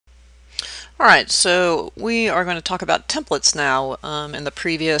Alright, so we are going to talk about templates now. In the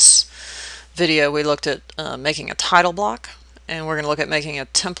previous video we looked at making a title block, and we're going to look at making a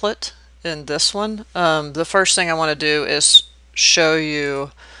template in this one. The first thing I want to do is show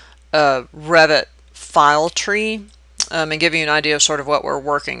you a Revit file tree and give you an idea of sort of what we're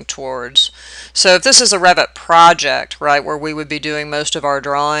working towards. So if this is a Revit project, right, where we would be doing most of our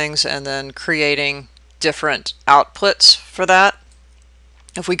drawings and then creating different outputs for that,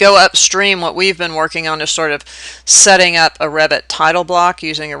 if we go upstream, what we've been working on is sort of setting up a Revit title block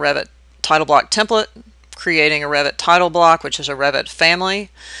using a Revit title block template, creating a Revit title block, which is a Revit family,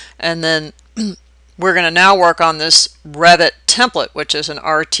 and then we're going to now work on this Revit template, which is an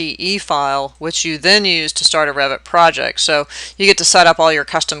RTE file, which you then use to start a Revit project. So you get to set up all your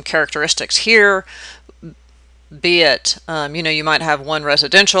custom characteristics here, be it, you might have one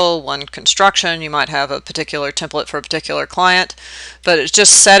residential, one construction, you might have a particular template for a particular client, but it's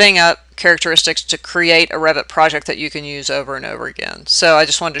just setting up characteristics to create a Revit project that you can use over and over again. So I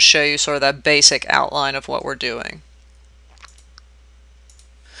just wanted to show you sort of that basic outline of what we're doing.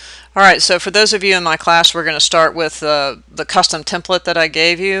 Alright, so for those of you in my class, we're going to start with the custom template that I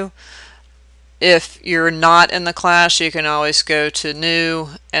gave you. If you're not in the class, you can always go to New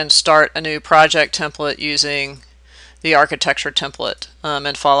and start a new project template using the architecture template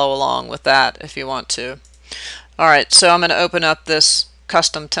and follow along with that if you want to. Alright, so I'm going to open up this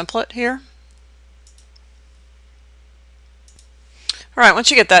custom template here. Alright, once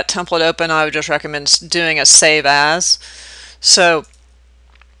you get that template open, I would just recommend doing a save as. So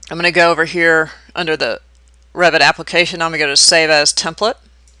I'm going to go over here under the Revit application. I'm going to go to Save As Template.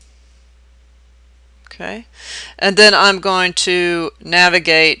 Okay, and then I'm going to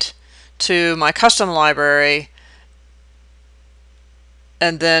navigate to my custom library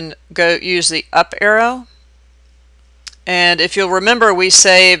and then go use the up arrow. And if you'll remember, we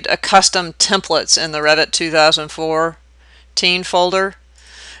saved a custom templates in the Revit 2014 folder,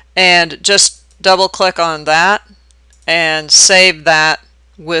 and just double click on that and save that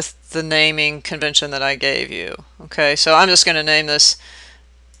with the naming convention that I gave you. Okay, so I'm just going to name this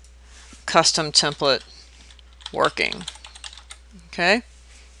custom template working. Okay,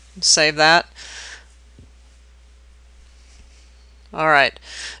 save that. Alright,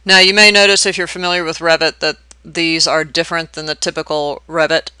 now you may notice if you're familiar with Revit that these are different than the typical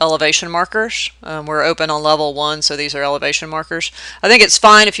Revit elevation markers. We're open on level 1, so these are elevation markers. I think it's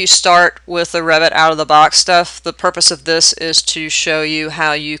fine if you start with the Revit out of the box stuff. The purpose of this is to show you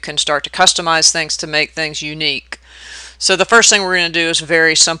how you can start to customize things to make things unique. So the first thing we're going to do is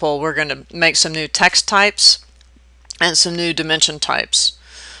very simple. We're going to make some new text types and some new dimension types.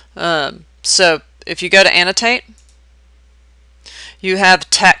 So if you go to Annotate, you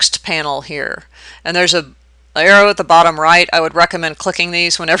have Text panel here. And there's an arrow at the bottom right. I would recommend clicking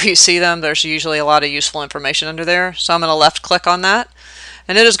these whenever you see them. There's usually a lot of useful information under there. So I'm going to left click on that.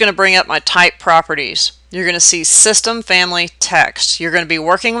 And it is going to bring up my type properties. You're going to see System Family Text. You're going to be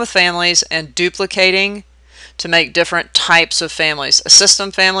working with families and duplicating to make different types of families. A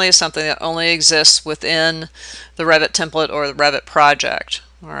system family is something that only exists within the Revit template or the Revit project.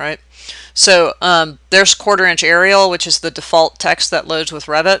 Alright, so there's 1/4 inch Arial, which is the default text that loads with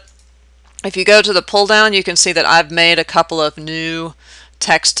Revit. If you go to the pull down, you can see that I've made a couple of new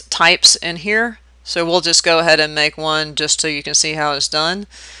text types in here. So we'll just go ahead and make one just so you can see how it's done.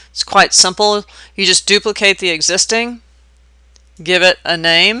 It's quite simple. You just duplicate the existing, give it a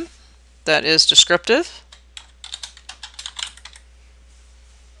name that is descriptive,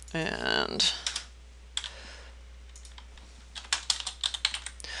 and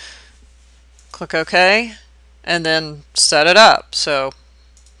click OK, and then set it up. So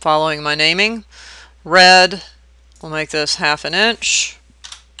following my naming, red, we'll make this 1/2 inch,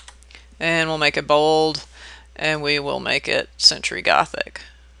 and we'll make it bold, and we will make it Century Gothic.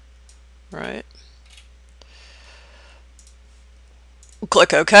 Right.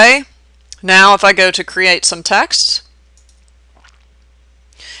 Click OK. Now if I go to create some text,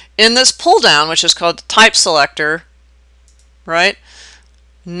 in this pull down, which is called the type selector, right,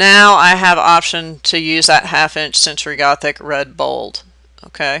 now I have option to use that 1/2 inch Century Gothic red bold.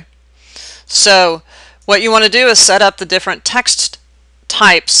 Okay, so what you want to do is set up the different text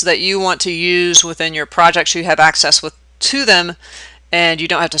types that you want to use within your projects. You have access to them, and you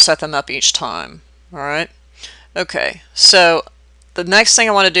don't have to set them up each time. Alright, okay, so the next thing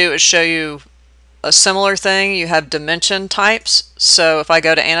I want to do is show you a similar thing. You have dimension types. So if I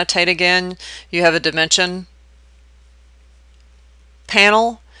go to Annotate again, you have a dimension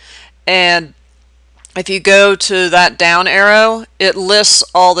panel, and if you go to that down arrow, it lists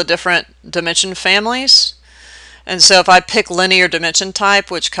all the different dimension families, And so if I pick linear dimension type,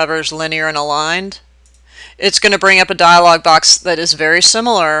 which covers linear and aligned, it's going to bring up a dialog box that is very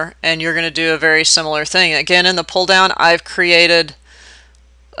similar, and you're going to do a very similar thing. Again, in the pull down, I've created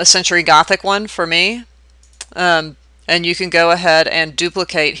a Century Gothic one for me, and you can go ahead and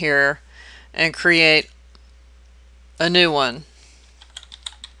duplicate here and create a new one.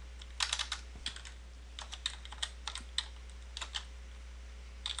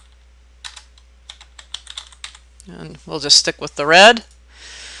 And we'll just stick with the red.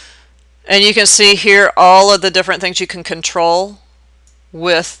 And you can see here all of the different things you can control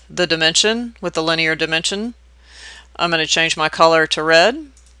with the dimension, with the linear dimension. I'm going to change my color to red,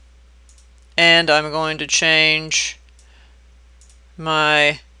 and I'm going to change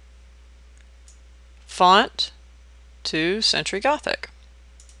my font to Century Gothic.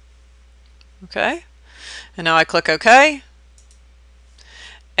 Okay, and now I click OK.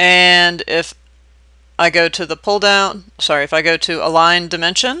 And if I go to the pull down, if I go to Align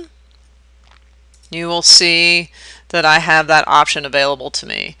Dimension, you will see that I have that option available to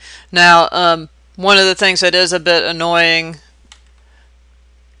me. Now, one of the things that is a bit annoying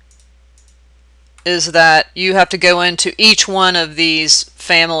is that you have to go into each one of these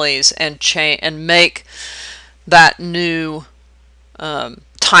families and make that new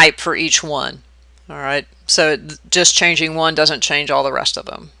type for each one. All right, so just changing one doesn't change all the rest of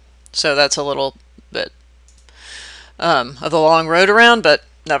them. So that's a little bit of the long road around, but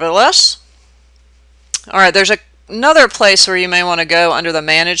nevertheless. All right, there's another place where you may want to go under the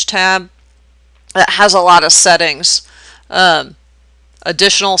Manage tab that has a lot of settings.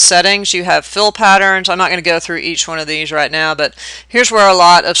 Additional settings, you have fill patterns. I'm not going to go through each one of these right now, but here's where a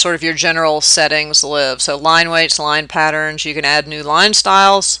lot of sort of your general settings live. So line weights, line patterns, you can add new line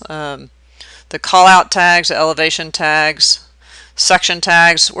styles, the callout tags, the elevation tags, section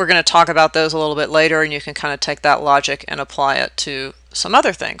tags. We're going to talk about those a little bit later, and you can kind of take that logic and apply it to some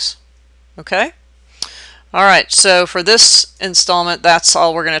other things. Okay? All right, so for this installment, that's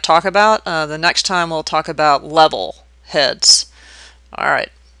all we're going to talk about. The next time we'll talk about level heads. All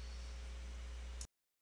right.